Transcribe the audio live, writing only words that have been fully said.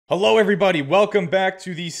Hello everybody, welcome back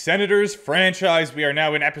to the Senators franchise. We are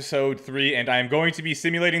now in episode 3 and I am going to be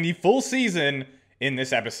simulating the full season in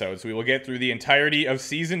this episode. So we will get through the entirety of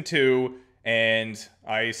season 2, and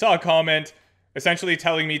I saw a comment essentially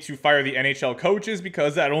telling me to fire the NHL coaches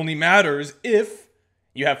because that only matters if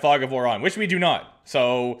you have Fog of War on, which we do not.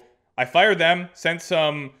 So I fired them, sent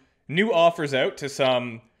some new offers out to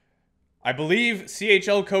some, I believe,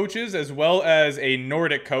 CHL coaches as well as a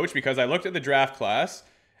Nordic coach, because I looked at the draft class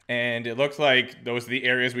and it looks like those are the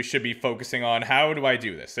areas we should be focusing on. How do I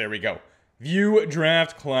do this? There we go. View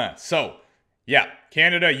draft class. So, yeah,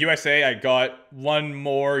 Canada, USA. I got one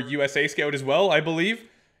more USA scout as well, I believe.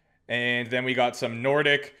 And then we got some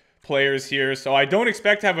Nordic players here. So I don't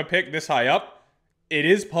expect to have a pick this high up. It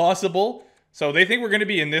is possible. So they think we're going to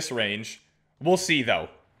be in this range. We'll see, though.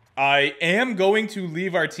 I am going to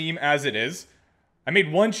leave our team as it is. I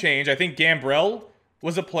made one change. I think Gambrell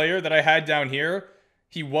was a player that I had down here.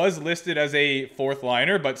 He was listed as a fourth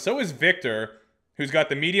liner, but so is Victor, who's got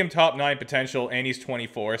the medium top 9 potential, and he's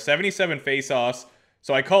 24, 77 faceoffs.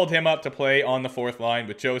 So I called him up to play on the fourth line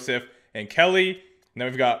with Joseph and Kelly. And then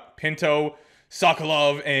we've got Pinto,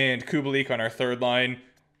 Sokolov, and Kubalik on our third line.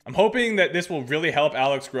 I'm hoping that this will really help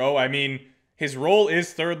Alex grow. I mean, his role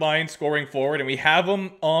is third line scoring forward, and we have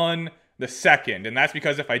him on the second. And that's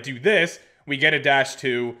because if I do this, we get a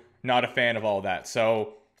 -2. Not a fan of all that.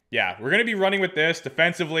 So yeah, we're going to be running with this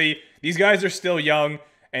defensively. These guys are still young,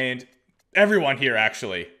 and everyone here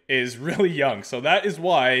actually is really young. So that is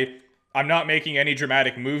why I'm not making any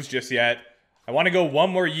dramatic moves just yet. I want to go one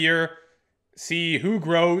more year, see who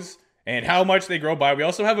grows and how much they grow by. We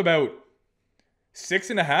also have about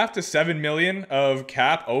 6.5 to 7 million of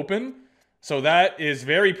cap open. So that is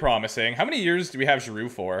very promising. How many years do we have Giroux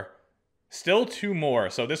for? Still 2 more.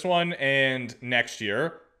 So this one and next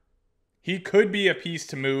year. He could be a piece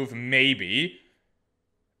to move, maybe.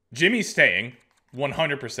 Jimmy's staying,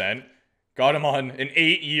 100%. Got him on an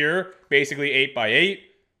 8-year, basically 8x8.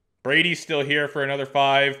 Brady's still here for another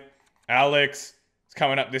 5. Alex is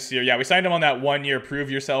coming up this year. Yeah, we signed him on that 1-year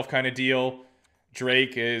prove yourself kind of deal.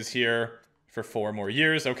 Drake is here for 4 more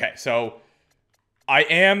years. Okay, so I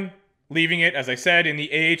am leaving it, as I said, in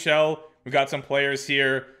the AHL. We've got some players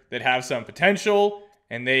here that have some potential,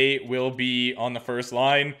 and they will be on the first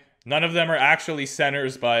line. None of them are actually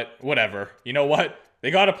centers, but whatever. You know what?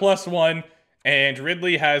 They got a +1, and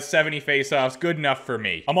Ridley has 70 faceoffs. Good enough for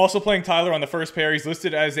me. I'm also playing Tyler on the first pair. He's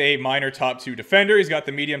listed as a minor top 2 defender. He's got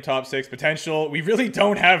the medium top 6 potential. We really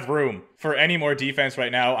don't have room for any more defense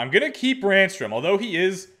right now. I'm going to keep Randstrom, although he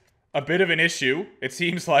is a bit of an issue, it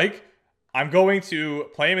seems like. I'm going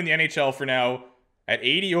to play him in the NHL for now at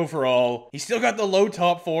 80 overall. He's still got the low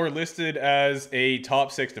top 4 listed as a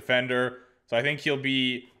top 6 defender, so I think he'll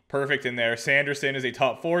be perfect in there. Sanderson is a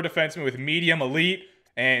top 4 defenseman with medium elite.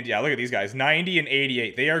 And yeah, look at these guys. 90 and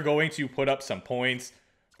 88. They are going to put up some points.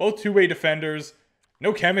 Both two-way defenders.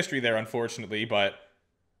 No chemistry there, unfortunately. But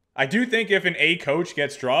I do think if an A coach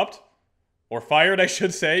gets dropped, or fired, I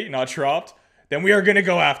should say, not dropped, then we are going to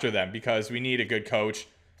go after them because we need a good coach.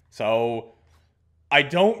 So I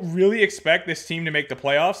don't really expect this team to make the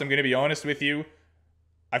playoffs. I'm going to be honest with you.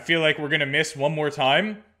 I feel like we're going to miss one more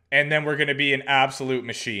time, and then we're going to be an absolute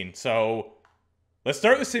machine. So let's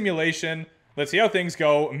start the simulation. Let's see how things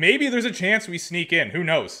go. Maybe there's a chance we sneak in. Who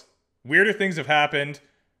knows? Weirder things have happened.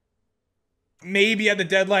 Maybe at the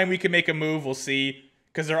deadline we can make a move. We'll see.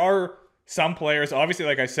 Because there are some players. Obviously,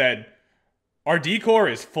 like I said, our D-core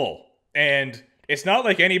is full. And it's not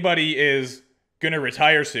like anybody is going to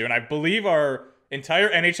retire soon. I believe our entire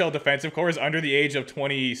NHL defensive core is under the age of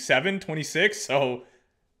 27, 26. So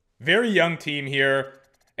very young team here.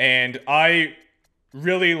 And I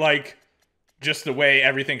really like just the way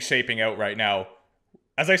everything's shaping out right now.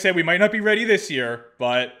 As I said, we might not be ready this year,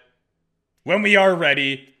 but when we are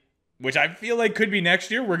ready, which I feel like could be next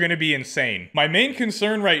year, we're going to be insane. My main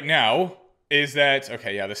concern right now is that,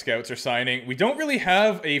 okay, yeah, the scouts are signing. We don't really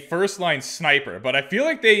have a first-line sniper, but I feel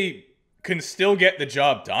like they can still get the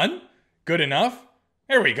job done. Good enough.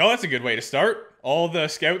 There we go. That's a good way to start. All the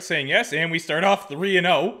scouts saying yes, and we start off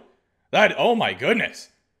 3-0. That, oh my goodness.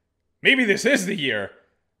 Maybe this is the year.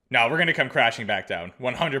 No, we're going to come crashing back down.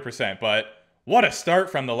 100%. But what a start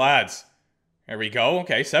from the lads. There we go.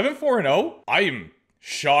 Okay, 7-4-0. I am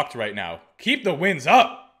shocked right now. Keep the wins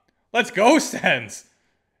up. Let's go, Sens.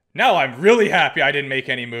 Now I'm really happy I didn't make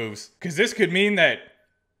any moves. Because this could mean that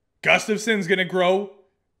Gustafson's going to grow.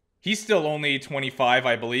 He's still only 25,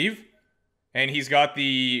 I believe. And he's got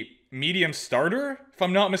the medium starter, if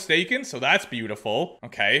I'm not mistaken. So that's beautiful.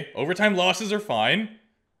 Okay, overtime losses are fine.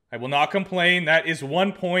 I will not complain. That is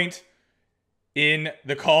 1 point in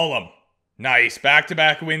the column. Nice.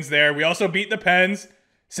 Back-to-back wins there. We also beat the Pens.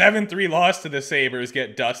 7-3 loss to the Sabres.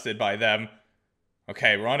 Get dusted by them.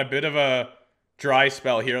 Okay, we're on a bit of a dry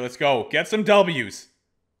spell here. Let's go. Get some W's.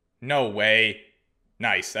 No way.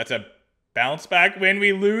 Nice. That's a bounce-back win.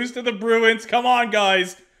 We lose to the Bruins. Come on,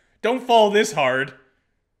 guys. Don't fall this hard.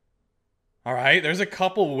 All right, there's a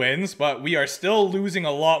couple wins, but we are still losing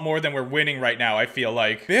a lot more than we're winning right now, I feel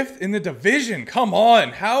like. 5th in the division. Come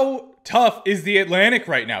on. How tough is the Atlantic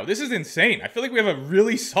right now? This is insane. I feel like we have a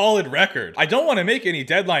really solid record. I don't want to make any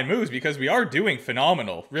deadline moves because we are doing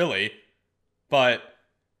phenomenal, really. But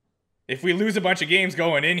if we lose a bunch of games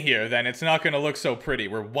going in here, then it's not going to look so pretty.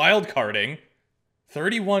 We're wild carding.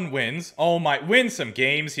 31 wins. Oh my, win some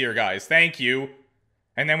games here, guys. Thank you.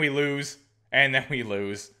 And then we lose. And then we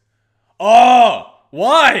lose. Oh,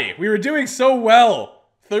 why? We were doing so well.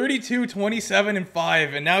 32, 27, and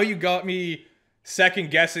 5. And now you got me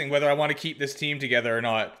second guessing whether I want to keep this team together or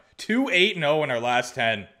not. 2-8-0 in our last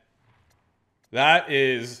 10. That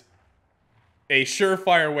is a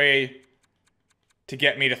surefire way to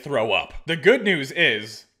get me to throw up. The good news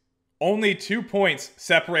is only 2 points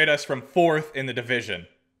separate us from 4th in the division.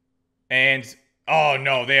 And, oh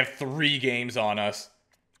no, they have 3 games on us.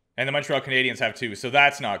 And the Montreal Canadiens have 2, so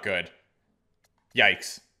that's not good.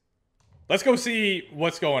 Yikes. Let's go see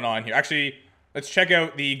what's going on here. Actually, let's check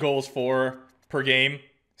out the goals for per game.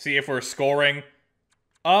 See if we're scoring.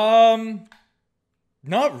 Not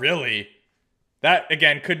really. That,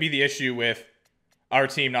 again, could be the issue with our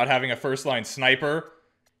team not having a first-line sniper.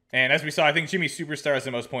 And as we saw, I think Jimmy Superstar has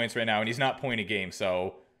the most points right now, and he's not point a game,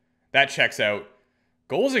 so that checks out.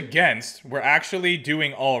 Goals against, we're actually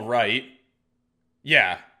doing all right.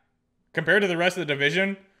 Yeah. Compared to the rest of the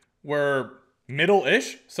division, we're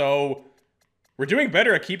middle-ish, so we're doing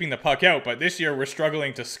better at keeping the puck out, but this year we're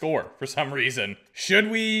struggling to score for some reason. Should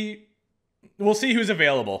we? We'll see who's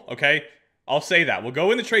available, okay? I'll say that. We'll go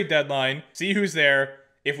in the trade deadline, see who's there.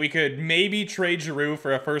 If we could maybe trade Giroux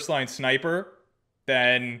for a first-line sniper,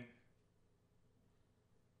 then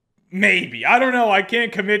maybe. I don't know. I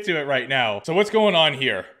can't commit to it right now. So what's going on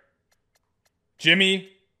here?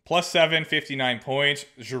 Jimmy, +7, 59 points.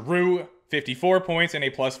 Giroux, 54 points and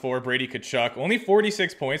a +4. Brady Tkachuk, only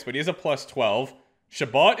 46 points, but he is a +12.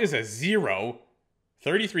 Shabbat is a 0.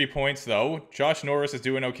 33 points, though. Josh Norris is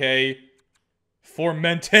doing okay.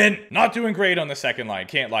 Formenton, not doing great on the second line,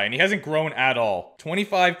 can't lie. And he hasn't grown at all.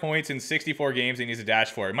 25 points in 64 games and he's a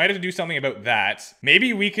 -4. Might have to do something about that.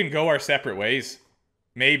 Maybe we can go our separate ways.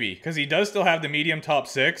 Maybe, because he does still have the medium top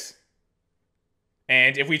 6.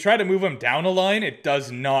 And if we try to move him down a line, it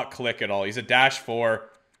does not click at all. He's a -4.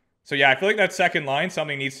 So yeah, I feel like that second line,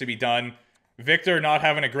 something needs to be done. Victor not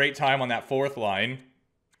having a great time on that 4th line,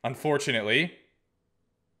 unfortunately.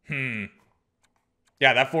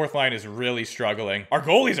 Yeah, that 4th line is really struggling. Our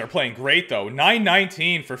goalies are playing great, though.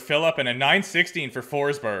 919 for Phillip and a 916 for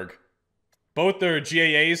Forsberg. Both their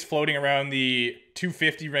GAAs floating around the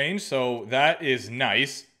 250 range, so that is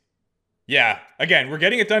nice. Yeah, again, we're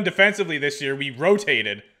getting it done defensively this year. We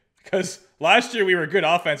rotated, because last year we were good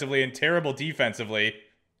offensively and terrible defensively.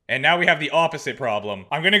 And now we have the opposite problem.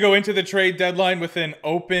 I'm going to go into the trade deadline with an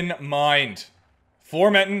open mind.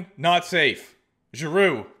 Formenton, not safe.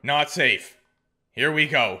 Giroux, not safe. Here we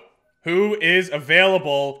go. Who is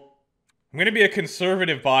available? I'm going to be a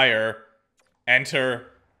conservative buyer. Enter.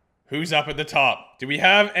 Who's up at the top? Do we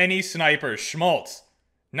have any snipers? Schmaltz.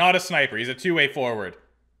 Not a sniper. He's a two-way forward.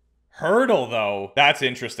 Hurdle, though. That's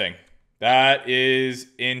interesting. That is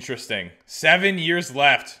interesting. 7 years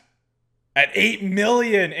left. At 8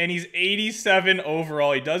 million, and he's 87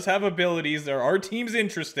 overall. He does have abilities. There are teams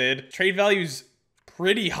interested. Trade value's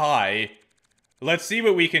pretty high. Let's see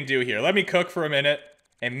what we can do here. Let me cook for a minute,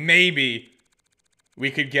 and maybe we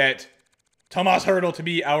could get Tomas Hurdle to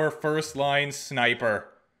be our first-line sniper.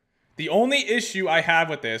 The only issue I have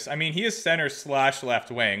with this, I mean, he is center/left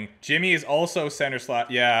wing. Jimmy is also center/,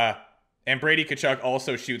 yeah. And Brady Tkachuk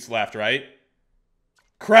also shoots left, right?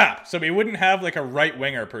 Crap! So we wouldn't have, like, a right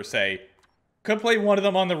winger, per se. Could play one of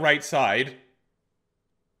them on the right side.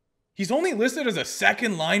 He's only listed as a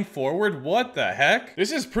second-line forward? What the heck?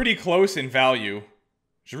 This is pretty close in value.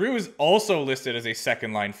 Giroux is also listed as a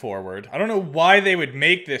second-line forward. I don't know why they would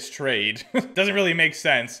make this trade. Doesn't really make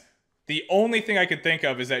sense. The only thing I could think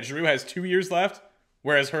of is that Giroux has 2 years left,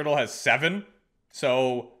 whereas Hurdle has 7.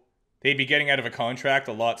 So they'd be getting out of a contract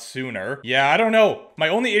a lot sooner. Yeah, I don't know. My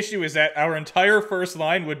only issue is that our entire first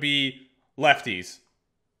line would be lefties.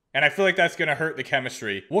 And I feel like that's going to hurt the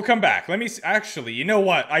chemistry. We'll come back. Let me... Actually, you know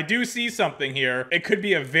what? I do see something here. It could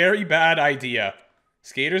be a very bad idea.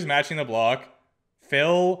 Skaters matching the block.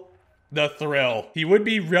 Phil the Thrill. He would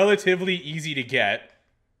be relatively easy to get.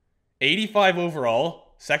 85 overall.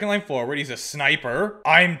 Second line forward. He's a sniper.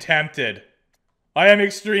 I'm tempted. I am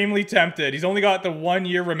extremely tempted. He's only got the 1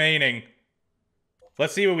 year remaining.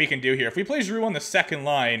 Let's see what we can do here. If we play Giroux on the second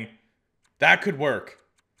line, that could work.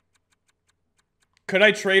 Could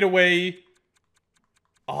I trade away?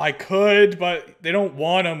 Oh, I could, but they don't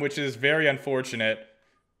want him, which is very unfortunate.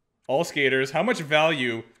 All skaters. How much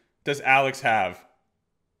value does Alex have?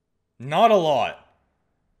 Not a lot.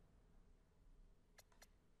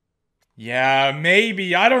 Yeah,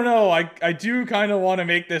 maybe. I don't know. I do kind of want to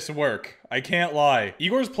make this work. I can't lie.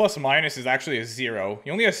 Igor's plus minus is actually a 0.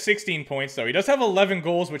 He only has 16 points, though. He does have 11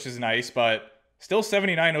 goals, which is nice, but still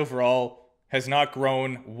 79 overall. Has not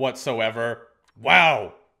grown whatsoever.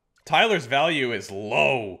 Wow. Tyler's value is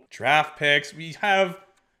low. Draft picks. We have,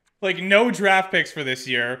 like, no draft picks for this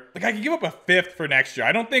year. Like, I could give up a 5th for next year.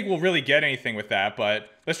 I don't think we'll really get anything with that, but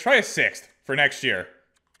let's try a 6th for next year.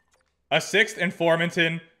 A 6th in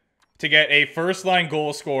Formanton to get a first-line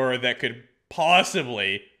goal scorer that could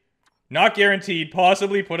possibly, not guaranteed,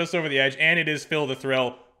 possibly put us over the edge, and it is Phil the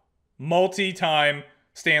Thrill, multi-time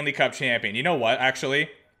Stanley Cup champion. You know what, actually?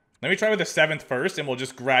 Let me try with a 7th first, and we'll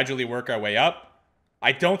just gradually work our way up.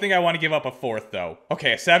 I don't think I want to give up a 4th, though.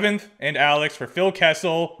 Okay, a 7th and Alex for Phil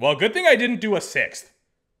Kessel. Well, good thing I didn't do a 6th.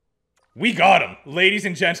 We got him, ladies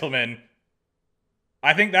and gentlemen.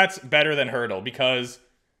 I think that's better than Hurdle, because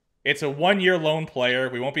it's a 1 year loan player.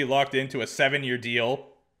 We won't be locked into a 7-year deal.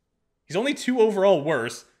 He's only 2 overall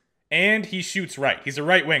worse, and he shoots right. He's a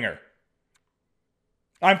right winger.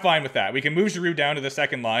 I'm fine with that. We can move Giroux down to the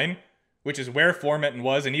second line, which is where Formanton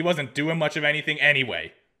was, and he wasn't doing much of anything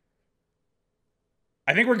anyway.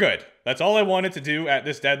 I think we're good. That's all I wanted to do at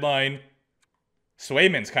this deadline.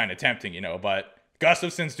 Swayman's kind of tempting, you know, but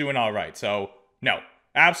Gustafson's doing all right. So, no,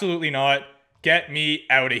 absolutely not. Get me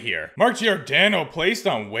out of here. Mark Giordano placed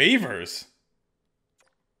on waivers.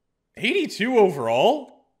 82 overall?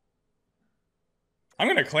 I'm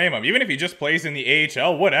going to claim him, even if he just plays in the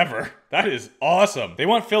AHL, whatever. That is awesome. They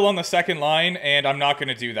want Phil on the second line, and I'm not going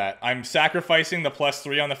to do that. I'm sacrificing the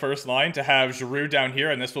 +3 on the first line to have Giroux down here,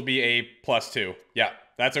 and this will be a +2. Yeah,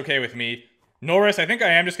 that's okay with me. Norris, I think I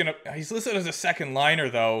am just going to... He's listed as a second liner,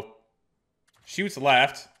 though. Shoots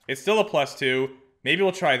left. It's still a +2. Maybe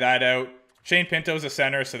we'll try that out. Shane Pinto's a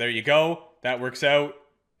center, so there you go. That works out.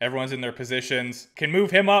 Everyone's in their positions. Can move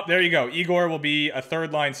him up. There you go. Igor will be a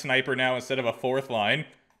third-line sniper now instead of a fourth line.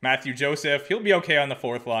 Matthew Joseph, he'll be okay on the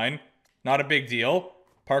fourth line. Not a big deal.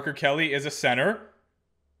 Parker Kelly is a center.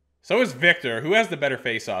 So is Victor. Who has the better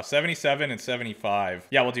face-off? 77 and 75.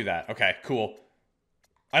 Yeah, we'll do that. Okay, cool.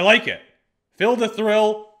 I like it. Phil the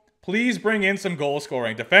Thrill, please bring in some goal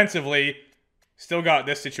scoring. Defensively, still got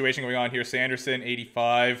this situation going on here. Sanderson,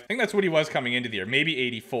 85. I think that's what he was coming into the year. Maybe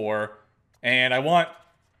 84. And I want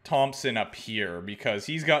Thompson up here because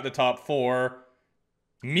he's got the top 4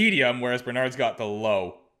 medium, whereas Bernard's got the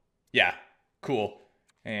low. Yeah, cool.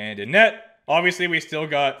 And in net, obviously we still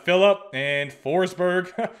got Philip and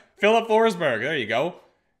Forsberg. Philip Forsberg, there you go.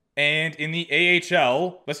 And in the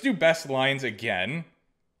AHL, let's do best lines again.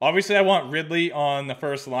 Obviously I want Ridley on the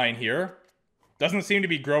first line here. Doesn't seem to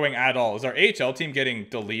be growing at all. Is our AHL team getting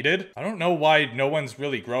deleted? I don't know why no one's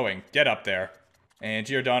really growing. Get up there. And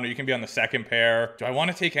Giordano, you can be on the second pair. Do I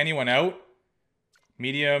want to take anyone out?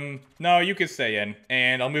 Medium. No, you could stay in.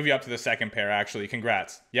 And I'll move you up to the second pair, actually.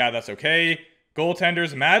 Congrats. Yeah, that's okay.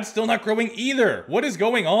 Goaltenders. Mad's still not growing either. What is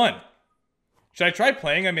going on? Should I try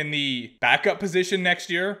playing him in the backup position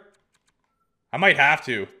next year? I might have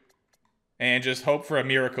to. And just hope for a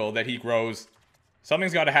miracle that he grows.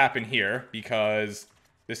 Something's got to happen here because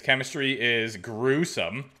this chemistry is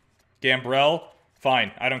gruesome. Gambrell.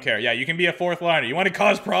 Fine, I don't care. Yeah, you can be a fourth liner. You want to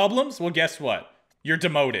cause problems? Well, guess what? You're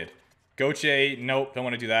demoted. Gauthier, nope, don't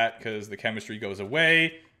want to do that because the chemistry goes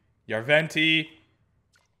away. Yarventi,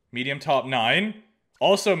 medium top 9.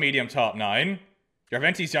 Also medium top 9.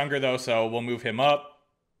 Yarventi's younger though, so we'll move him up.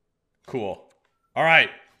 Cool. All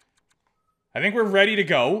right. I think we're ready to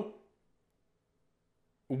go.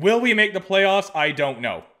 Will we make the playoffs? I don't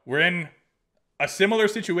know. We're in a similar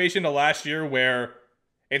situation to last year where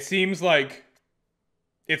it seems like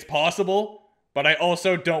it's possible, but I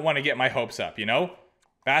also don't want to get my hopes up, you know?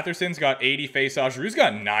 Batherson's got 80 faceoffs. Giroux's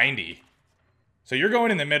got 90. So you're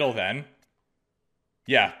going in the middle then.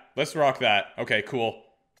 Yeah, let's rock that. Okay, cool.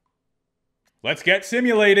 Let's get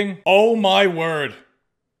simulating. Oh my word.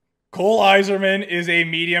 Cole Iserman is a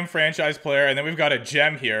medium franchise player, and then we've got a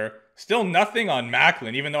gem here. Still nothing on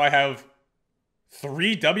Macklin, even though I have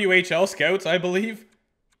 3 WHL scouts, I believe.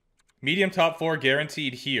 Medium top 4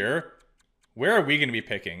 guaranteed here. Where are we going to be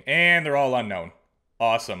picking? And they're all unknown.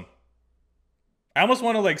 Awesome. I almost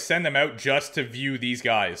want to like send them out just to view these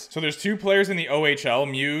guys. So there's 2 players in the OHL,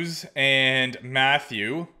 Muse and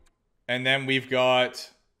Matthew. And then we've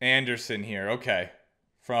got Anderson here. Okay.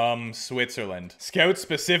 From Switzerland. Scout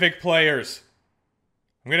specific players.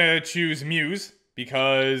 I'm going to choose Muse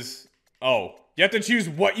because, oh, you have to choose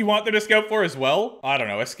what you want them to scout for as well? I don't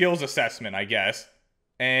know, a skills assessment, I guess.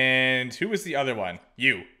 And who was the other one?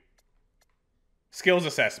 You. Skills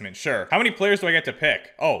assessment, sure. How many players do I get to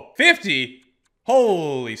pick? Oh, 50?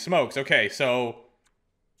 Holy smokes. Okay, so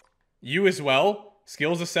you as well.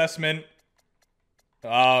 Skills assessment.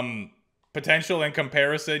 Potential and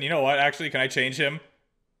comparison. You know what? Actually, can I change him?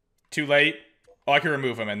 Too late. Oh, I can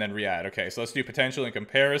remove him and then re-add. Okay, so let's do potential and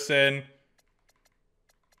comparison.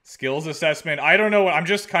 Skills assessment. I don't know. I'm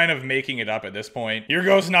just kind of making it up at this point. Here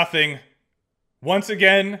goes nothing. Once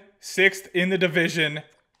again, 6th in the division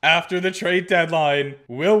after the trade deadline.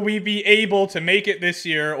 Will we be able to make it this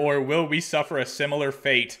year, or will we suffer a similar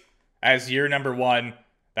fate as year number 1?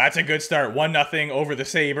 That's a good start. 1-0 over the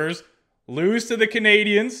Sabres. Lose to the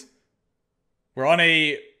Canadiens. We're on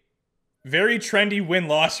a very trendy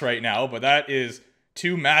win-loss right now, but that is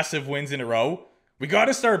 2 massive wins in a row. We got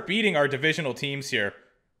to start beating our divisional teams here.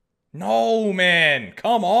 No, man.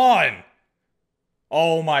 Come on.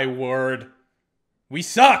 Oh, my word. We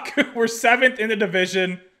suck. We're 7th in the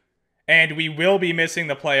division, and we will be missing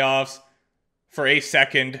the playoffs for a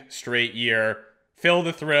 2nd straight year. Phil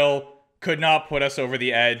the Thrill could not put us over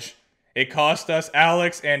the edge. It cost us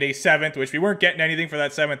Alex and a 7th, which we weren't getting anything for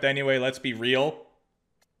that 7th anyway, let's be real.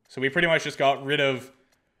 So we pretty much just got rid of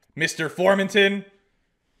Mr. Formanton.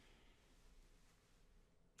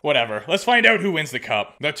 Whatever. Let's find out who wins the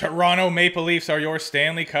cup. The Toronto Maple Leafs are your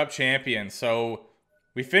Stanley Cup champions. So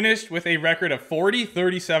we finished with a record of 40,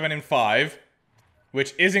 37, and 5,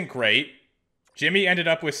 which isn't great. Jimmy ended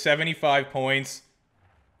up with 75 points.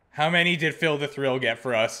 How many did Phil the Thrill get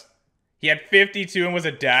for us? He had 52 and was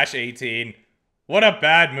a -18. What a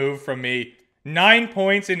bad move from me. 9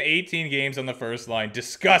 points in 18 games on the first line.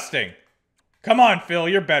 Disgusting. Come on, Phil.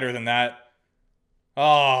 You're better than that.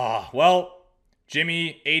 Ah, well,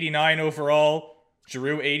 Jimmy, 89 overall.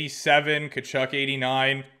 Giroux, 87. Kachuk,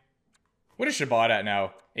 89. What is Shabbat at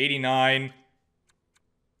now? 89.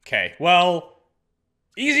 Okay, well,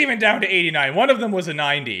 he's even down to 89. One of them was a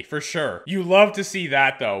 90, for sure. You love to see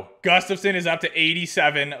that, though. Gustafsson is up to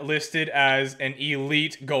 87, listed as an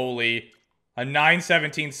elite goalie. A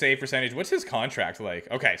 917 save percentage. What's his contract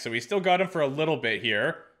like? Okay, so we still got him for a little bit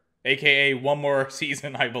here. AKA 1 more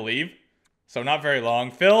season, I believe. So not very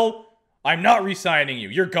long. Phil, I'm not re-signing you.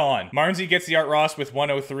 You're gone. Marnsey gets the Art Ross with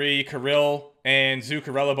 103. Kirill and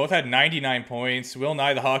Zuccarello both had 99 points. Will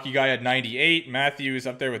Nye, the hockey guy, had 98. Matthews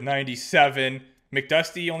up there with 97.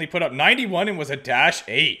 McDusty only put up 91 and was a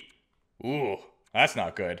 -8. Ooh, that's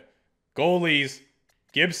not good. Goalies.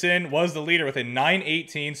 Gibson was the leader with a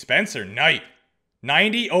 918. Spencer Knight,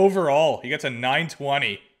 90 overall. He gets a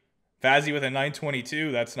 920. Fazzy with a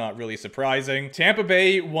 922. That's not really surprising. Tampa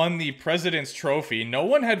Bay won the President's Trophy. No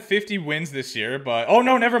one had 50 wins this year, but... oh,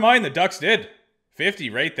 no, never mind. The Ducks did. 50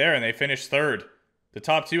 right there, and they finished 3rd. The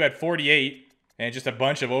top 2 had 48, and just a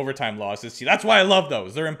bunch of overtime losses. See, that's why I love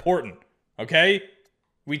those. They're important, okay?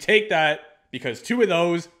 We take that because 2 of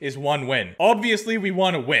those is 1 win. Obviously, we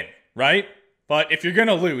want to win, right? But if you're going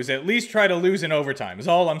to lose, at least try to lose in overtime, is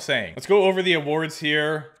all I'm saying. Let's go over the awards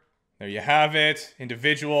here. There you have it.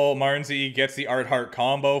 Individual, Marnsey gets the Art Hart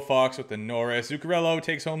combo. Fox with the Norris. Zuccarello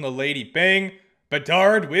takes home the Lady Bing.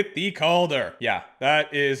 Bedard with the Calder. Yeah,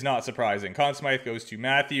 that is not surprising. Conn Smythe goes to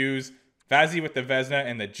Matthews. Fazzy with the Vezina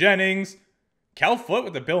and the Jennings. Cal Foote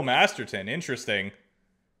with the Bill Masterton. Interesting.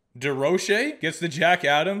 DeRoche gets the Jack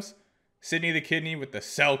Adams. Sidney the Kidney with the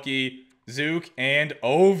Selke. Zook and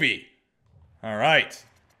Ovi. All right.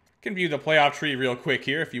 Can view the playoff tree real quick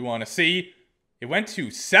here if you want to see. It went to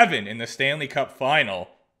 7 in the Stanley Cup final.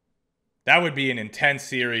 That would be an intense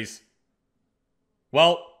series.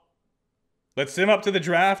 Well, let's sim up to the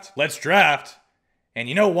draft. Let's draft. And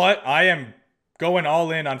you know what? I am going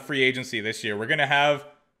all in on free agency this year. We're going to have,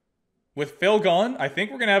 with Phil gone, I think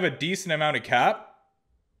we're going to have a decent amount of cap.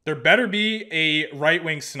 There better be a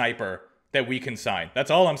right-wing sniper that we can sign. That's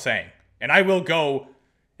all I'm saying. And I will go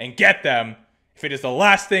and get them if it is the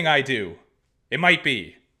last thing I do. It might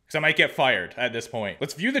be. Because I might get fired at this point.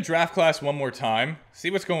 Let's view the draft class one more time.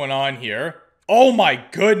 See what's going on here. Oh my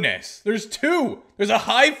goodness. There's 2. There's a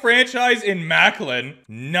high franchise in Macklin.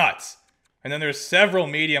 Nuts. And then there's several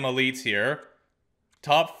medium elites here.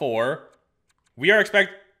 Top 4. We are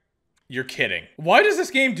expect... You're kidding. Why does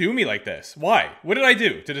this game do me like this? Why? What did I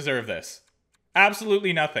do to deserve this?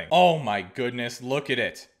 Absolutely nothing. Oh my goodness. Look at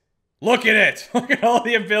it. Look at it. Look at all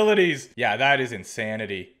the abilities. Yeah, that is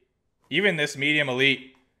insanity. Even this medium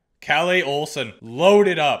elite, Kalle Olsen,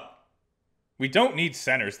 loaded up. We don't need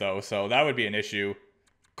centers, though, so that would be an issue.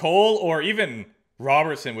 Cole or even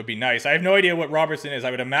Robertson would be nice. I have no idea what Robertson is.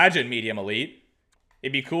 I would imagine medium elite.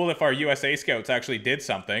 It'd be cool if our USA scouts actually did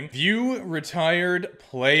something. View retired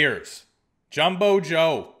players. Jumbo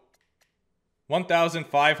Joe.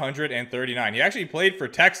 1,539. He actually played for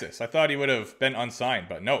Texas. I thought he would have been unsigned,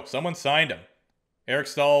 but no, someone signed him. Eric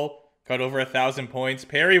Stahl got over 1,000 points.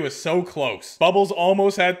 Perry was so close. Bubbles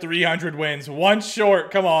almost had 300 wins. One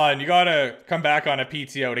short. Come on, you gotta come back on a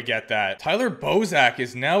PTO to get that. Tyler Bozak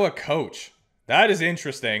is now a coach. That is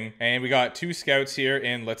interesting. And we got 2 scouts here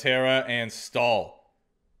in Laterra and Stahl.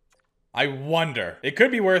 I wonder. It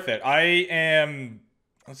could be worth it.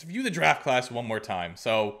 Let's view the draft class one more time.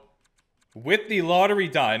 So, with the lottery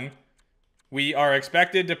done, we are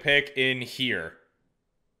expected to pick in here.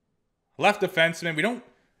 Left defenseman.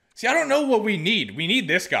 I don't know what we need. We need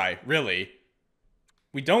this guy, really.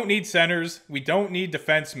 We don't need centers. We don't need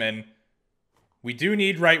defensemen. We do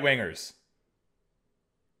need right wingers.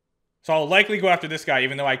 So I'll likely go after this guy,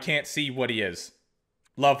 even though I can't see what he is.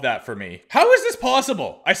 Love that for me. How is this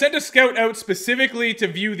possible? I sent a scout out specifically to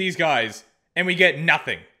view these guys, and we get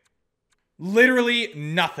nothing. Literally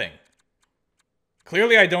nothing.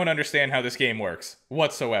 Clearly, I don't understand how this game works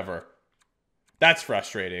whatsoever. That's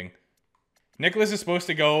frustrating. Nicholas is supposed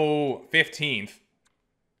to go 15th.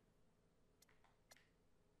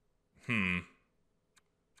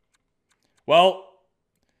 Well,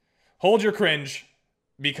 hold your cringe,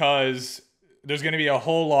 because there's going to be a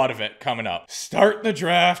whole lot of it coming up. Start the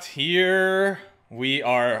draft here. We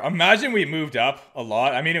are... Imagine we moved up a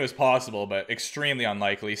lot. I mean, it was possible, but extremely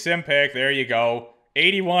unlikely. Sim pick, there you go.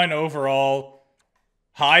 81 overall.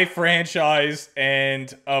 High franchise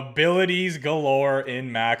and abilities galore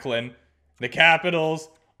in Macklin. The Capitals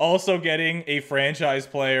also getting a franchise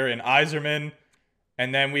player in Yzerman.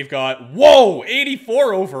 And then we've got, whoa,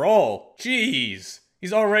 84 overall. Jeez.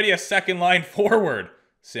 He's already a second line forward.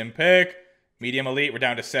 Sim pick. Medium elite, we're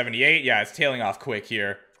down to 78. Yeah, it's tailing off quick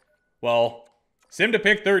here. Well, Sim to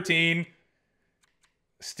pick 13.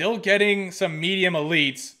 Still getting some medium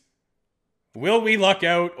elites. Will we luck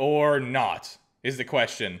out or not? Is the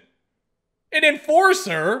question. An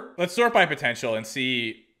enforcer! Let's sort by potential and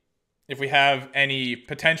see if we have any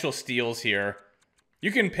potential steals here.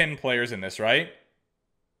 You can pin players in this, right?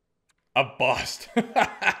 A bust.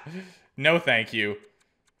 No thank you.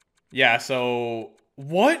 Yeah, so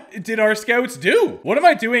what did our scouts do? What am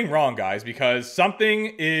I doing wrong, guys? Because something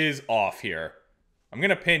is off here. I'm going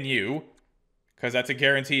to pin you, because that's a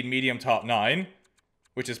guaranteed medium top 9,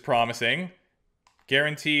 which is promising.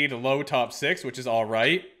 Guaranteed low top 6, which is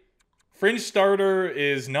alright. Fringe starter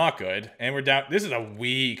is not good. And we're down. This is a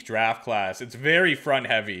weak draft class. It's very front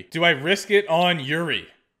heavy. Do I risk it on Yuri?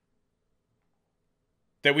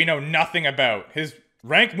 That we know nothing about. His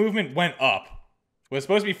rank movement went up. Was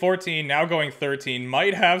supposed to be 14, now going 13.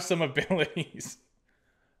 Might have some abilities.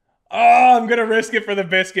 Oh, I'm going to risk it for the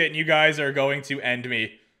biscuit, and you guys are going to end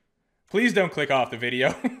me. Please don't click off the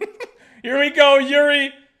video. Here we go,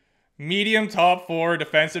 Yuri. Medium top 4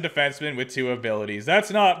 defensive defenseman with 2 abilities. That's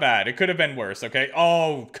not bad. It could have been worse, okay?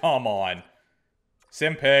 Oh, come on.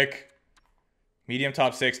 Sim pick. Medium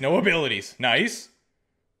top 6. No abilities. Nice.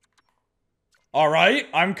 Alright.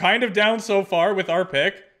 I'm kind of down so far with our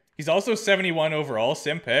pick. He's also 71 overall.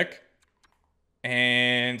 Sim pick.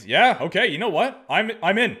 And yeah, okay. You know what? I'm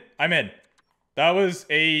in. I'm in. That was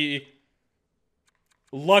a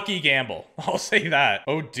lucky gamble. I'll say that.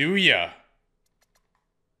 Oh, do ya?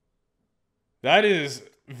 That is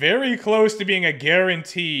very close to being a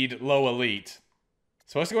guaranteed low elite.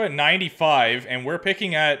 Supposed to go at 95, and we're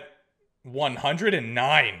picking at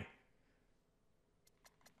 109.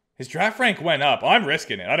 His draft rank went up. I'm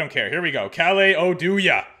risking it. I don't care. Here we go. Kalle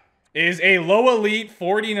Oduya is a low elite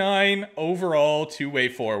 49 overall two-way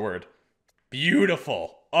forward.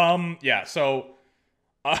 Beautiful. Yeah, so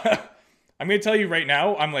I'm going to tell you right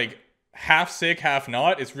now, I'm like half sick, half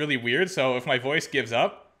not. It's really weird, so if my voice gives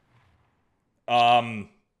up, I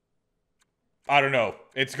don't know.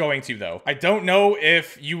 It's going to, though. I don't know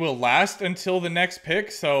if you will last until the next pick,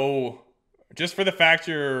 so just for the fact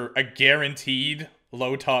you're a guaranteed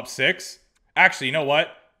low top 6. Actually, you know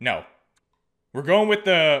what? No. We're going with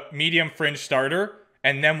the medium fringe starter,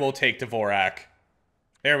 and then we'll take Dvorak.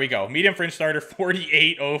 There we go. Medium fringe starter,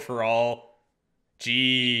 48 overall.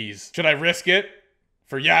 Jeez. Should I risk it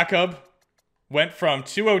for Jakob? Went from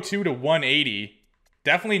 202 to 180.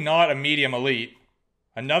 Definitely not a medium elite.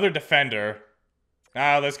 Another defender.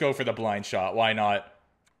 Let's go for the blind shot. Why not?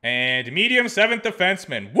 And medium 7th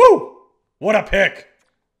defenseman. Woo! What a pick.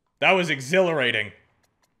 That was exhilarating.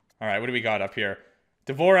 All right, what do we got up here?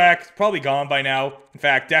 Dvorak, probably gone by now. In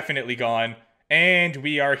fact, definitely gone. And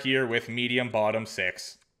we are here with medium bottom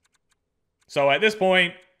 6. So at this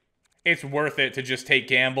point, it's worth it to just take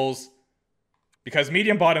gambles. Because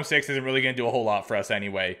medium bottom 6 isn't really going to do a whole lot for us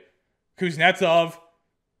anyway. Kuznetsov,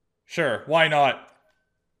 sure, why not?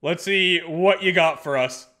 Let's see what you got for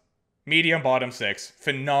us. Medium bottom 6.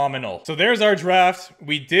 Phenomenal. So there's our draft.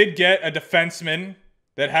 We did get a defenseman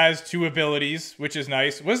that has 2 abilities, which is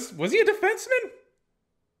nice. Was he a defenseman?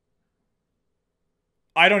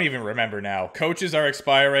 I don't even remember now. Coaches are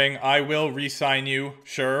expiring. I will re-sign you.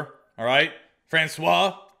 Sure. All right.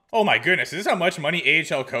 Francois. Oh my goodness. Is this how much money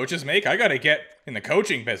AHL coaches make? I gotta get in the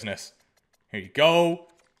coaching business. Here you go.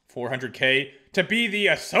 400K. To be the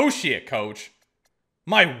associate coach.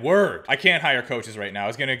 My word. I can't hire coaches right now. I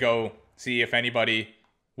was gonna go see if anybody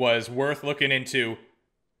was worth looking into.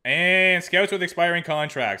 And scouts with expiring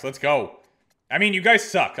contracts. Let's go. I mean, you guys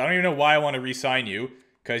suck. I don't even know why I want to re-sign you.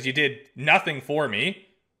 Because you did nothing for me.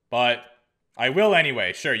 But I will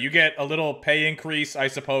anyway. Sure, you get a little pay increase, I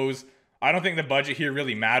suppose. I don't think the budget here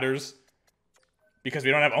really matters. Because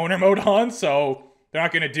we don't have owner mode on, so they're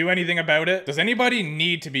not going to do anything about it. Does anybody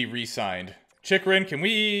need to be re-signed? Chikrin, can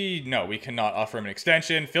we... No, we cannot offer him an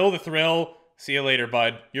extension. Phil the Thrill. See you later,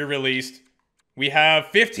 bud. You're released. We have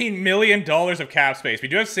 $15 million of cap space. We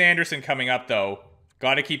do have Sanderson coming up, though.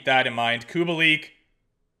 Got to keep that in mind. Kubalik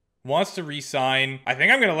wants to re-sign. I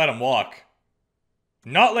think I'm going to let him walk.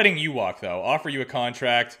 Not letting you walk, though. Offer you a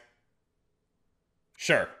contract.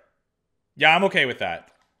 Sure. Yeah, I'm okay with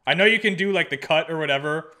that. I know you can do, like, the cut or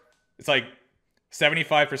whatever. It's, like,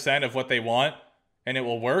 75% of what they want, and it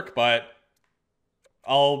will work, but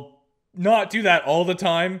I'll not do that all the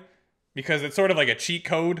time because it's sort of like a cheat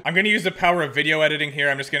code. I'm going to use the power of video editing here.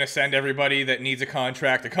 I'm just going to send everybody that needs a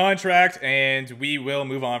contract, and we will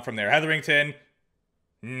move on from there. Hetherington...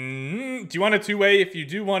 Do you want a two-way? If you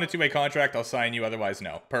do want a two-way contract, I'll sign you. Otherwise,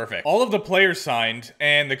 no. Perfect. All of the players signed,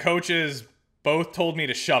 and the coaches both told me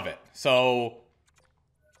to shove it. So,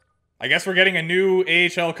 I guess we're getting a new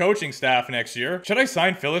AHL coaching staff next year. Should I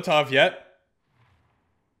sign Filatov yet?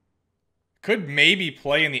 Could maybe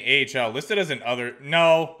play in the AHL. Listed as an other...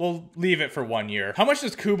 No, we'll leave it for 1 year. How much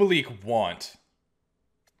does Kubalik want?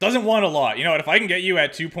 Doesn't want a lot. You know what? If I can get you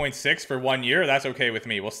at 2.6 for 1 year, that's okay with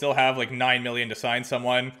me. We'll still have like 9 million to sign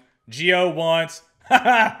someone. Gio wants...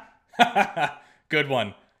 Good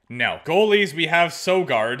one. No. Goalies, we have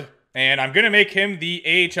Sogard. And I'm going to make him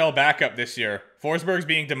the AHL backup this year. Forsberg's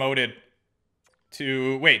being demoted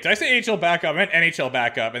to... Wait, did I say AHL backup? I meant NHL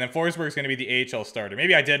backup. And then Forsberg's going to be the AHL starter.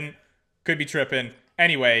 Maybe I didn't. Could be tripping.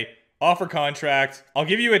 Anyway, offer contract. I'll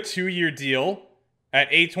give you a 2-year deal at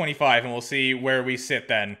 $825, and we'll see where we sit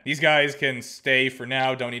then. These guys can stay for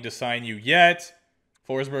now. Don't need to sign you yet.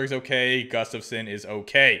 Forsberg's okay. Gustafsson is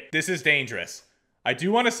okay. This is dangerous. I do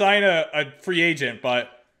want to sign a free agent, but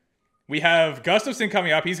we have Gustafsson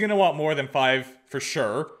coming up. He's going to want more than 5 for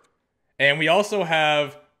sure. And we also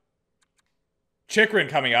have Chikrin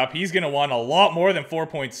coming up. He's going to want a lot more than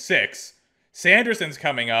 4.6. Sanderson's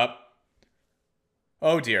coming up.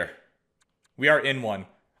 Oh, dear. We are in one.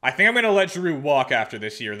 I think I'm going to let Giroux walk after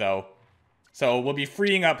this year, though. So we'll be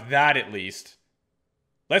freeing up that at least.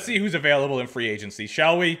 Let's see who's available in free agency,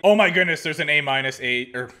 shall we? Oh my goodness, there's an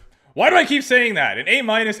A-8, or... Why do I keep saying that? An A-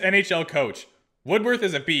 NHL coach. Woodworth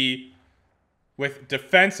is a B with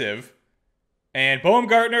defensive. And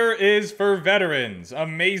Baumgartner is for veterans.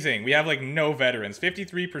 Amazing. We have, like, no veterans.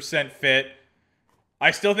 53% fit. I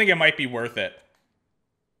still think it might be worth it.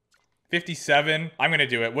 57. I'm going to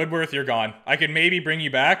do it. Woodworth, you're gone. I could maybe bring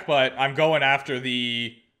you back, but I'm going after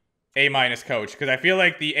the A- coach because I feel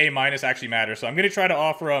like the A- actually matters. So I'm going to try to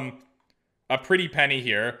offer him a pretty penny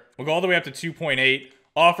here. We'll go all the way up to 2.8.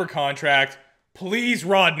 Offer contract. Please,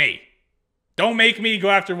 Rodney. Don't make me go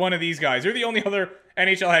after one of these guys. You're the only other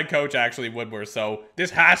NHL head coach, actually, Woodworth. So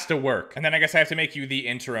this has to work. And then I guess I have to make you the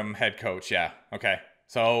interim head coach. Yeah. Okay.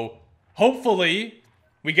 So hopefully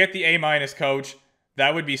we get the A- coach.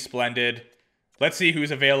 That would be splendid. Let's see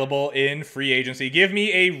who's available in free agency. Give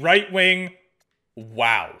me a right wing.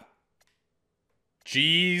 Wow.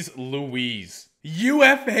 Jeez Louise.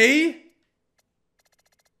 UFA?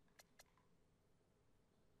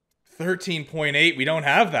 13.8. We don't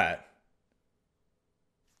have that.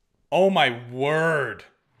 Oh my word.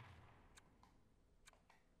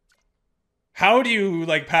 How do you,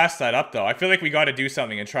 like, pass that up, though? I feel like we got to do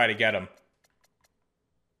something and try to get him.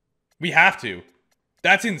 We have to.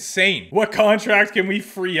 That's insane. What contract can we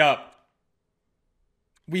free up?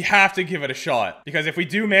 We have to give it a shot. Because if we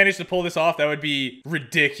do manage to pull this off, that would be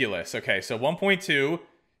ridiculous. Okay, so 1.2.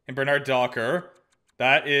 and Bernard Docker.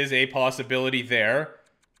 That is a possibility there.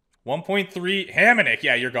 1.3, Hamonic.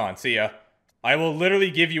 Yeah, you're gone. See ya. I will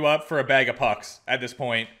literally give you up for a bag of pucks at this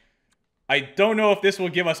point. I don't know if this will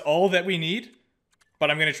give us all that we need,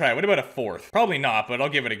 but I'm going to try it. What about a fourth? Probably not, but I'll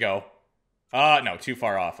give it a go. No, too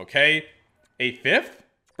far off. Okay. A fifth,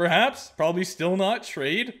 perhaps? Probably still not.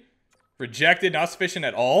 Trade. Rejected, not sufficient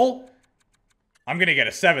at all. I'm going to get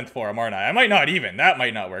a seventh for him, aren't I? I might not even. That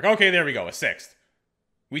might not work. Okay, there we go. A sixth.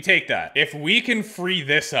 We take that. If we can free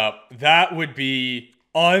this up, that would be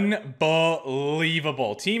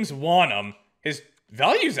unbelievable. Teams want him. His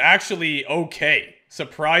value's actually okay,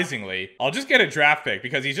 surprisingly. I'll just get a draft pick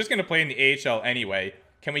because he's just going to play in the AHL anyway.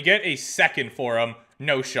 Can we get a second for him?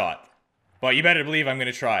 No shot. But you better believe I'm going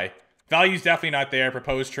to try. Value's definitely not there.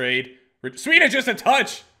 Proposed trade. Sweden, just a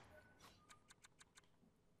touch!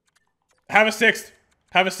 Have a sixth.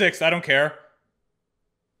 Have a sixth. I don't care.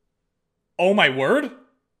 Oh my word?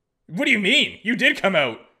 What do you mean? You did come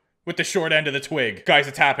out with the short end of the twig. Guys,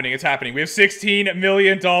 it's happening. It's happening. We have $16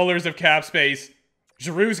 million of cap space.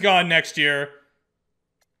 Giroux's gone next year.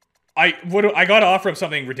 I gotta offer him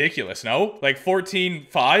something ridiculous, no? Like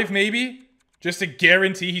 14.5 maybe? Just to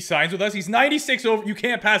guarantee he signs with us. He's 96 over. You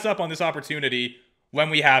can't pass up on this opportunity when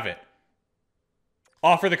we have it.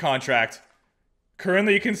 Offer the contract.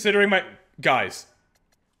 Currently considering my... Guys.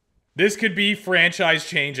 This could be franchise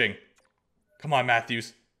changing. Come on,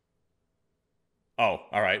 Matthews. Oh,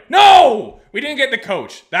 alright. No! We didn't get the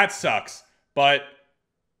coach. That sucks. But,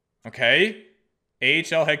 okay.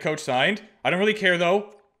 AHL head coach signed. I don't really care,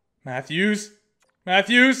 though. Matthews.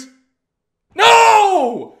 Matthews.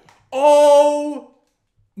 No! Oh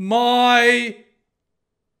my...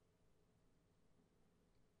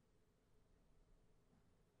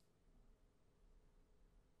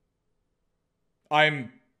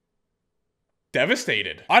 I'm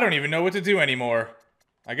devastated. I don't even know what to do anymore.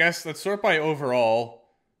 I guess let's sort by overall.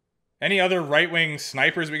 Any other right-wing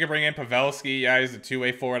snipers we could bring in? Pavelski, yeah, he's a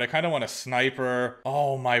two-way forward. I kind of want a sniper.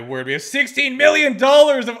 Oh my word, we have $16 million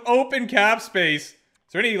of open cap space. Is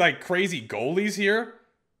there any, like, crazy goalies here?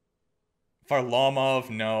 Varlamov,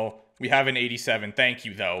 no. We have an 87, thank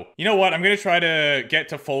you, though. You know what, I'm going to try to get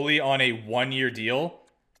Toffoli on a one-year deal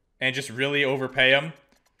and just really overpay him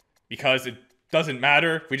because it doesn't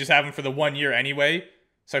matter if we just have him for the 1 year anyway.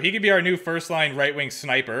 So he could be our new first-line right-wing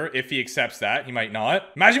sniper if he accepts that. He might not.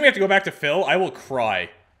 Imagine we have to go back to Phil. I will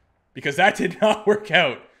cry. Because that did not work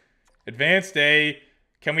out. Advanced A.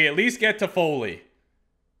 Can we at least get to Foley?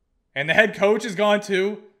 And the head coach is gone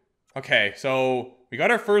too. Okay, so we got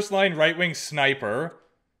our first-line right-wing sniper.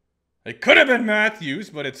 It could have been Matthews,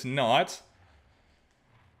 but it's not.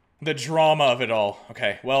 The drama of it all.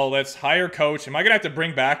 Okay, well, let's hire coach. Am I going to have to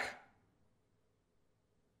bring back...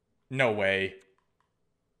 No way.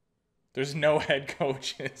 There's no head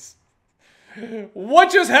coaches.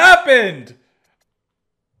 What just happened?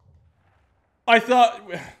 I thought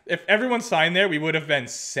if everyone signed there, we would have been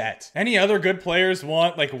set. Any other good players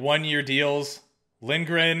want like 1 year deals?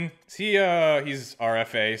 Lindgren, he's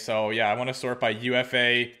RFA, so yeah, I want to sort by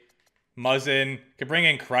UFA. Muzzin, could bring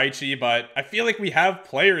in Krejci, but I feel like we have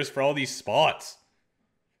players for all these spots.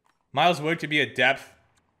 Miles Wood could be a depth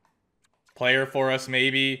player for us,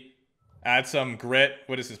 maybe. Add some grit.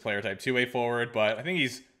 What is his player type? Two-way forward, but I think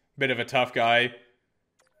he's a bit of a tough guy.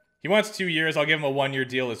 He wants 2 years. I'll give him a 1 year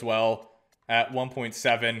deal as well at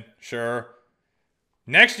 1.7. Sure.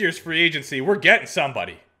 Next year's free agency, we're getting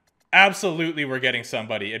somebody. Absolutely, we're getting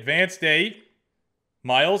somebody. Advanced Day.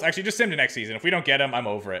 Miles. Actually, just sim to next season. If we don't get him, I'm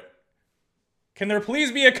over it. Can there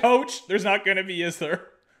please be a coach? There's not going to be, is there?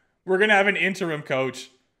 We're going to have an interim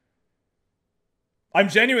coach. I'm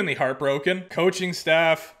genuinely heartbroken. Coaching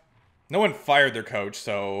staff. No one fired their coach,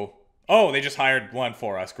 so... Oh, they just hired one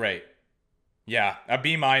for us. Great. Yeah, a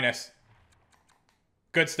B-.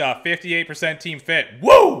 Good stuff. 58% team fit.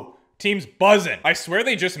 Woo! Team's buzzing. I swear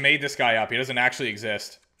they just made this guy up. He doesn't actually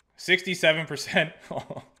exist. 67%.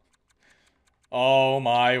 Oh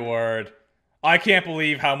my word. I can't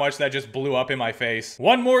believe how much that just blew up in my face.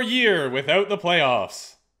 1 more year without the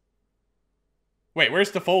playoffs. Wait,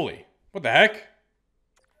 where's Toffoli? What the heck?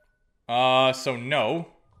 So no.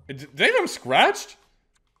 Did they have him scratched?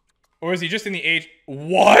 Or is he just in the age...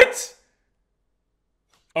 What?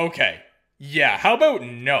 Okay. Yeah, how about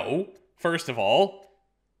no, first of all?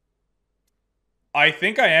 I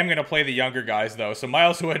think I am going to play the younger guys, though. So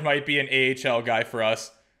Miles Wood might be an AHL guy for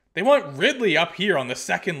us. They want Ridley up here on the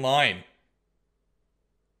second line.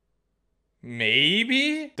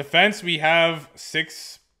 Maybe? Defense, we have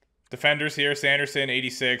 6 defenders here. Sanderson,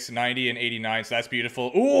 86, 90, and 89. So that's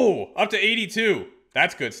beautiful. Ooh, up to 82.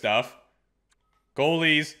 That's good stuff.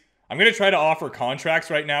 Goalies. I'm going to try to offer contracts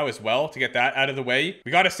right now as well to get that out of the way.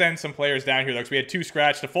 We got to send some players down here, though, because we had 2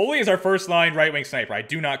 scratch. Toffoli is our first line right-wing sniper. I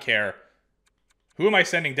do not care. Who am I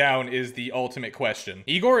sending down is the ultimate question.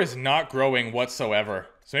 Igor is not growing whatsoever.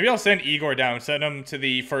 So maybe I'll send Igor down, send him to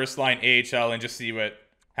the first line AHL and just see what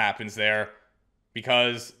happens there.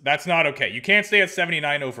 Because that's not okay. You can't stay at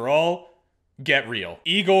 79 overall. Get real.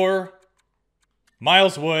 Igor,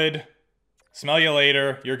 Miles Wood, smell you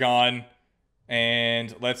later. You're gone.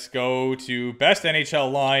 And let's go to best NHL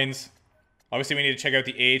lines. Obviously, we need to check out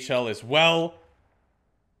the AHL as well.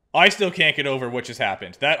 I still can't get over what just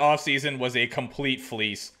happened. That offseason was a complete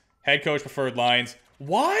fleece. Head coach preferred lines.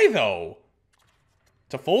 Why, though?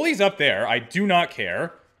 Toffoli's up there. I do not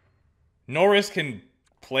care. Norris can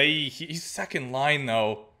play. He's second line,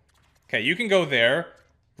 though. Okay, you can go there.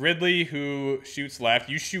 Ridley, who shoots left.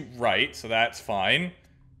 You shoot right, so that's fine.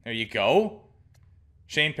 There you go.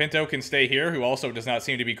 Shane Pinto can stay here, who also does not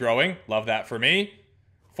seem to be growing. Love that for me.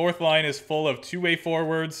 Fourth line is full of two-way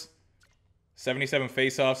forwards. 77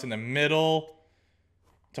 faceoffs in the middle.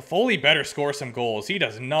 Toffoli better score some goals. He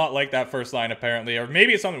does not like that first line, apparently. Or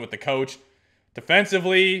maybe it's something with the coach.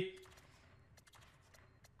 Defensively,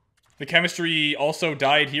 the chemistry also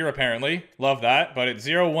died here, apparently. Love that. But it's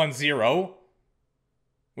 0-1-0,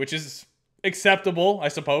 which is acceptable, I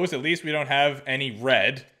suppose. At least we don't have any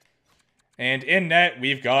red. And in net,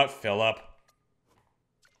 we've got Phillip.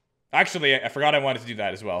 Actually, I forgot I wanted to do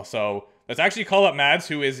that as well. So let's actually call up Mads,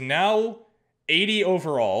 who is now 80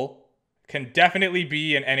 overall. Can definitely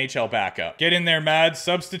be an NHL backup. Get in there, Mads.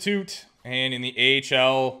 Substitute. And in the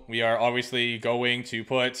AHL, we are obviously going to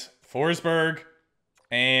put Forsberg.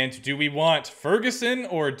 And do we want Ferguson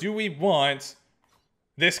or do we want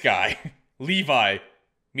this guy? Levi.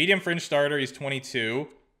 Medium fringe starter. He's 22.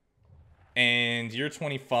 And you're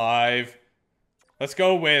 25. Let's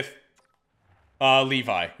go with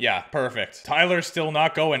Levi. Yeah, perfect. Tyler's still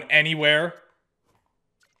not going anywhere.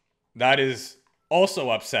 That is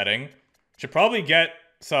also upsetting. Should probably get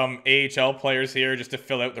some AHL players here just to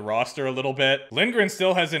fill out the roster a little bit. Lindgren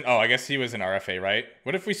still hasn't... Oh, I guess he was an RFA, right?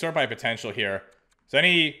 What if we sort by potential here? Is there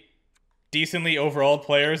any decently overall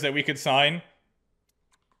players that we could sign?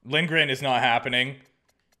 Lindgren is not happening.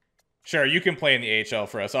 Sure, you can play in the AHL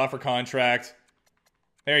for us. Offer contract.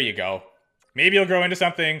 There you go. Maybe you'll grow into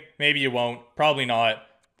something. Maybe you won't. Probably not.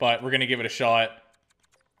 But we're going to give it a shot.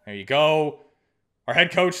 There you go. Our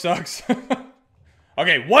head coach sucks.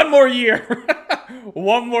 Okay, one more year.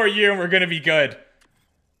 One more year and we're going to be good.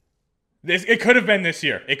 It could have been this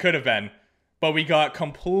year. It could have been. But we got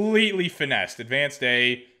completely finessed. Advanced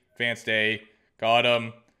A. Advanced A. Got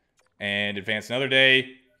him. And advanced another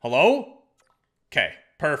day. Hello? Okay.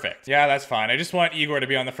 Perfect. Yeah, that's fine. I just want Igor to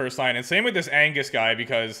be on the first line. And same with this Angus guy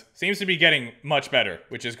because seems to be getting much better,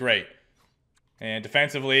 which is great. And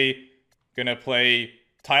defensively, gonna play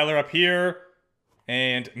Tyler up here.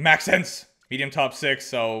 And Maxence, medium top 6.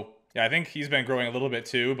 So, yeah, I think he's been growing a little bit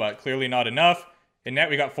too, but clearly not enough. In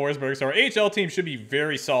net, we got Forsberg. So our AHL team should be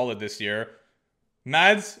very solid this year.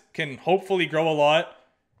 Mads can hopefully grow a lot.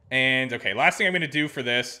 And, okay, last thing I'm gonna do for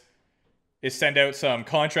this is send out some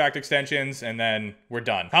contract extensions, and then we're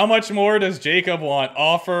done. How much more does Jacob want?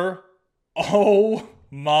 Offer. Oh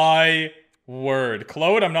my word.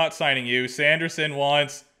 Claude, I'm not signing you. Sanderson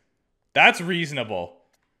wants... That's reasonable.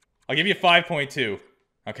 I'll give you 5.2.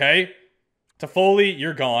 Okay? Toffoli,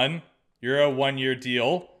 you're gone. You're a one-year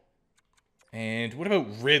deal. And what about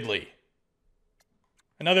Ridley?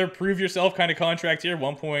 Another prove yourself kind of contract here.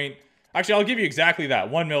 Actually, I'll give you exactly that.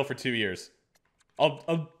 1 mil for 2 years.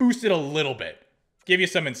 I'll boost it a little bit. Give you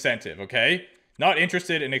some incentive, okay? Not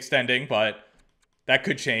interested in extending, but that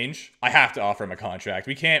could change. I have to offer him a contract.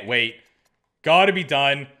 We can't wait. Gotta be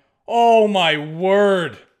done. Oh my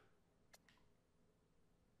word.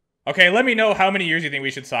 Okay, let me know how many years you think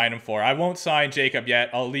we should sign him for. I won't sign Jacob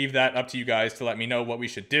yet. I'll leave that up to you guys to let me know what we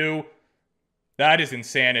should do. That is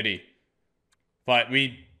insanity. But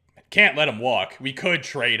we can't let him walk. We could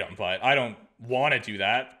trade him, but I don't want to do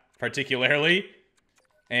that particularly.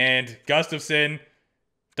 And Gustafsson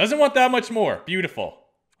doesn't want that much more. Beautiful.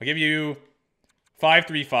 I'll give you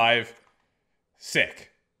 5.35.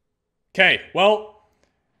 Sick. Okay, well,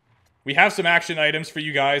 we have some action items for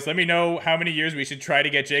you guys. Let me know how many years we should try to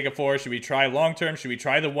get Jacob for. Should we try long-term? Should we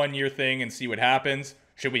try the 1 year thing and see what happens?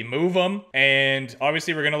 Should we move him? And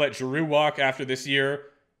obviously we're going to let Giroux walk after this year.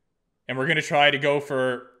 And we're going to try to go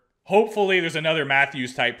for... Hopefully there's another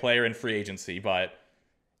Matthews-type player in free agency, but...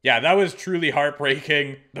 Yeah, that was truly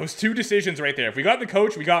heartbreaking. Those two decisions right there. If we got the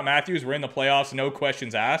coach, we got Matthews, we're in the playoffs, no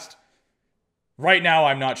questions asked. Right now,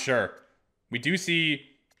 I'm not sure. We do see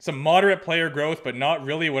some moderate player growth, but not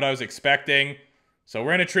really what I was expecting. So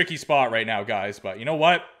we're in a tricky spot right now, guys. But you know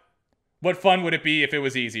what? What fun would it be if it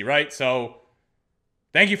was easy, right? So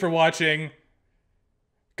thank you for watching.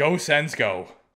 Go Sens, go.